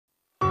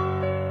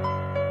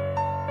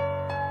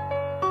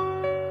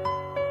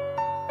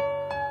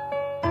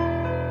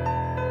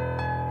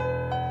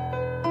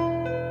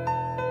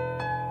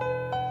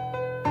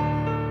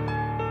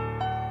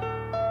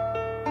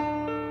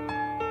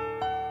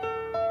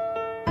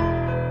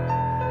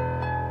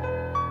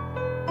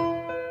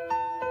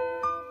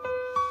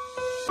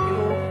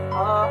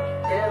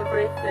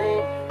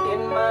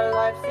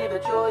the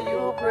joy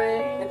you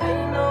bring, and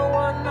ain't no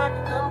one I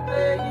can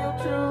compare you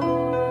to.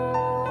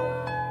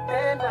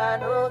 And I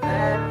know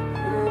that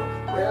you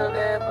will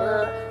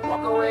never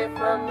walk away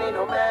from me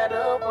no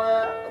matter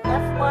what.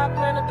 That's why I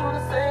plan to do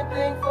the same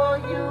thing for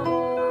you.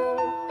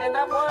 And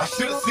I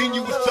should've seen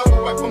you was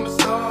trouble right from the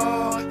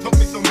start. Taught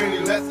me so many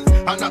lessons,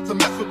 how not to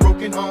mess with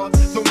broken hearts.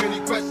 So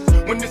many questions.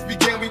 When this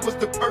began, we was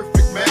the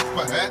perfect match.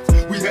 Perhaps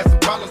we had some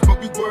problems,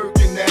 but we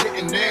working at it.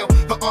 And now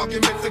the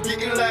arguments are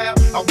getting loud.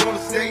 I wanna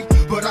stay,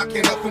 but I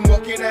can't help from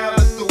walking out.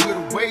 Let's throw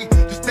it away.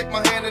 Just take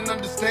my hand and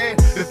understand.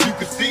 If you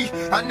could see,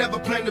 I never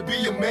planned to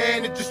be a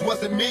man. It just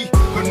wasn't me.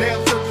 But now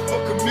I'm searching for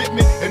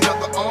commitment and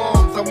other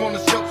arms. I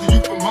wanna shelter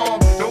you from harm.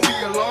 Don't be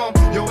alarmed.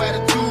 Your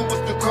attitude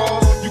was the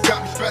cause. You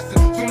got me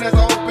stressing. Soon as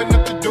I open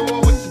up the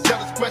door with your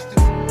jealous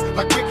questions,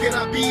 like where can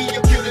I be?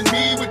 You're killing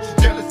me with your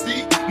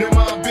jealousy. Now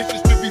my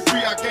ambitions to be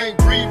free, I can't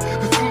breathe.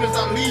 As soon as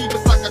I leave,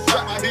 it's like a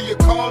trap. I hear you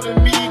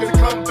calling me to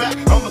come back.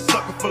 I'm a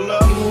sucker for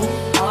love.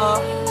 You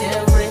are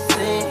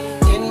everything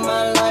in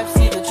my life.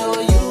 See the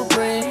joy you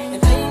bring,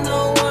 and ain't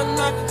no one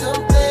I can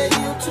compare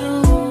you to.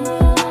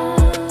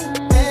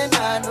 And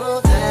I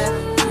know that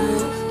you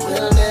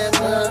will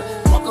never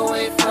walk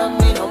away from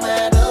me no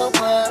matter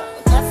what.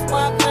 That's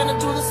why I plan to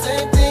do the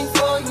same thing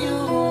for you.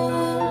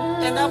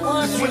 And I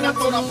want you when I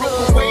thought I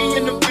broke away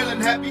and I'm feeling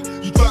happy,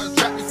 you try to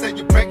trap me, say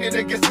you're pregnant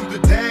and guess who's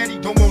the daddy.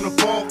 Don't wanna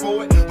fall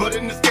for it, but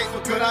in this case,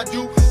 what could I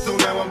do? So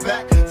now I'm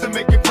back to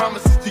making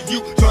promises to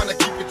you, trying to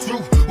keep it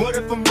true. What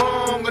if I'm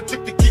wrong? A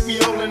trick to keep me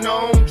holding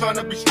on, trying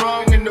to be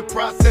strong in the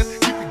process,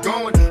 keep it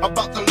going.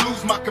 About to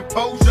lose my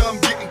composure, I'm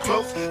getting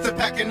close to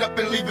packing up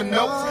and leaving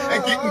notes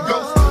and getting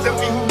ghosts. Tell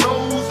me who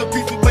knows a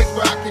peaceful place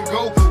where I can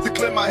go to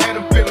clear my head.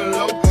 I'm feeling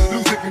low,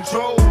 losing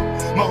control.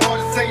 My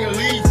heart is saying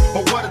leave,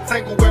 or what a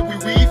tangle where we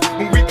weave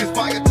when we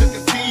conspire to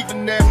conceive.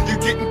 And now you're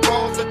getting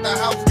calls at the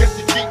house, guess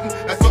you're cheating.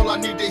 That's all I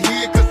need to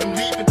hear, cause I'm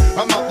leaving.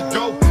 I'm out the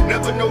door,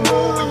 never no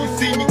more when you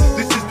see me.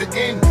 This is the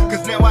end,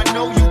 cause now I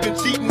know you've been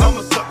cheating. I'm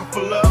a sucker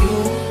for love.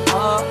 You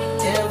are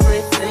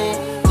everything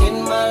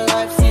in my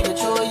life. See the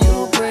joy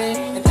you bring,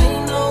 and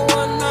ain't no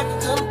one I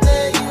can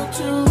compare you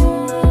to.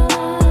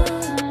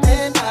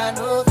 And I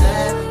know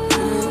that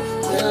you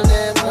will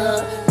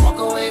never walk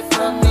away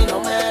from me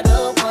no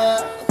matter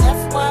what.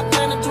 That's why I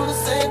plan to do the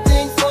same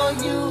thing for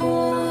you.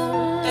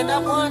 And I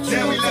want you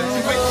Now we to left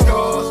you with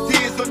scars,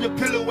 tears on your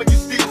pillow when you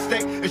still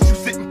stay. As you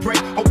sit and pray,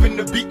 hoping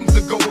the beatings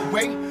will go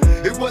away.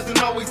 It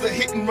wasn't always a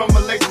hit and run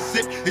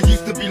relationship. It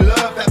used to be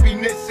love,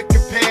 happiness, and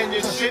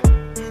companionship.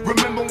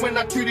 Remember when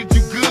I treated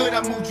you good?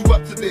 I moved you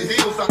up to the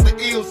hills, out the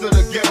ills of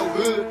the ghetto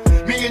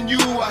hood. Me and you,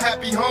 a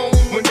happy home.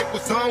 When it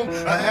was home,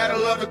 I had a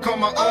love to call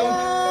my own.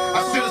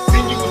 I should've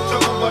seen you was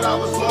trouble, but I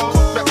was lost.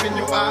 Trapped in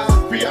your eyes,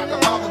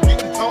 preoccupied with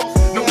getting tossed.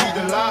 No need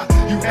to lie,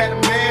 you had a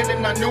man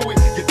and I knew it.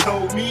 You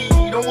told me,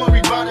 don't worry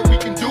about it, we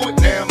can do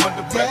it. Now I'm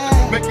under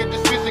pressure, make a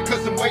decision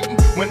cause I'm waiting.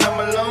 When I'm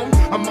alone,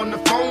 I'm on the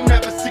phone,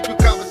 having secret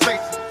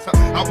conversations.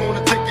 I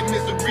wanna take your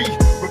misery,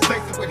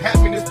 replace it with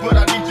happiness, but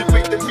I need your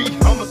faith in me.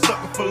 I'm a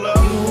sucker for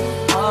love.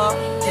 You are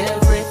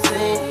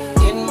everything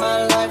in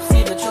my life.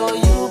 See the joy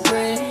you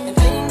bring, and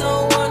ain't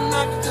no one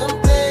I can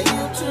compare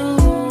you to.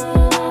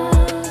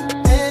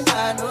 And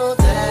I know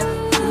that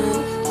you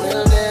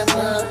will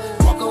never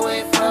walk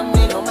away from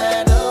me no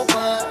matter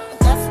what.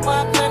 That's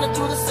why I plan to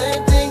do the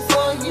same thing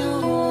for you.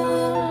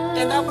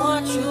 And I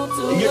want you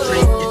to. In your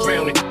dream, you're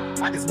drowning.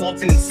 I just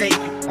walked in and saved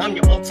you. I'm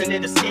your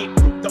alternate escape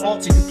route, the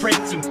altar you pray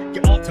to,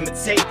 your ultimate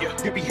savior.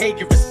 Your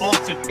behavior is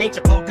altered, ain't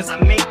your fault cause I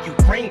made you.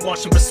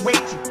 Brainwash and persuade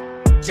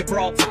you. Your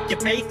broads up, your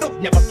faithful,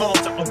 never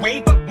falter a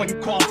waver. When you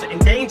call to in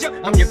danger,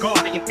 I'm your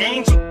guardian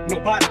angel.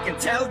 Nobody can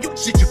tell you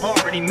shit you've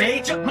already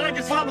made you. Mind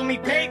just follow me,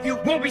 pave you,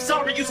 won't be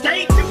sorry you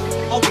stayed you.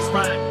 Always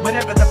rhyme,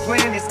 whatever the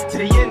plan is to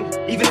the end.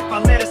 Even if I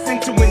let us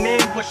into an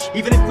ambush,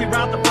 even if we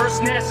rout the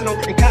first national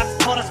and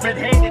cops caught us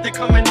red-handed, they're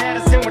coming at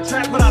us and we're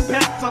trapped with our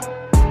backs up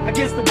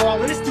against the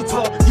wall and it's too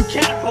tall. You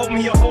can't hold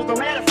me or hold the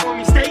ladder for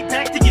me. Stay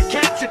back to get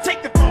captured,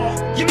 take the ball.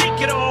 You make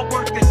it all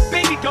worth it,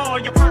 baby doll,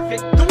 you're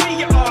perfect. The way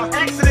you are,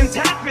 accidents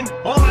happen.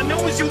 All I know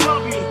is you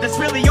love me, that's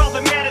really all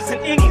that matters. And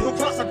any who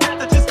cross a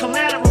path are just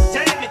collateral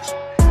damage.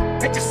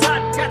 At your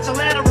side, got your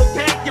lateral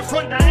back, your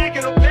front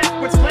diagonal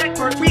backwards.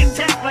 Blackbirds, we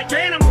attack like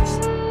animals.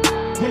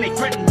 When they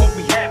threaten what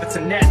we have, it's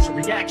a natural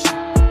reaction.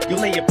 You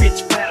lay a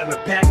bitch flat on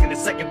her back in a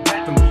second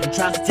back from me and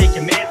tries to take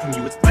your man from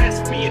you. It's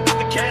blasphemy, and with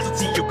the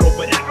casualty, you'll go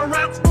whatever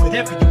route.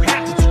 Whatever you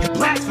have to do, you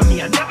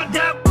blasphemy, I never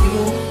doubt.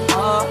 You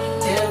are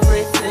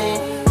everything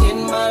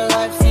in my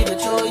life. See the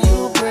joy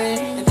you bring,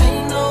 and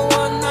ain't no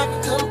one I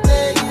can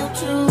compare you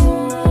to.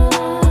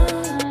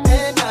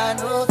 And I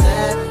know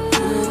that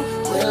you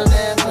will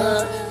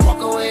never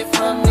walk away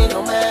from me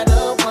no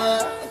matter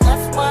what.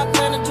 That's why I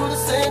plan to do the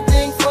same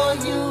thing for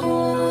you.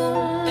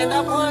 And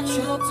I want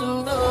you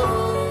to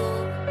know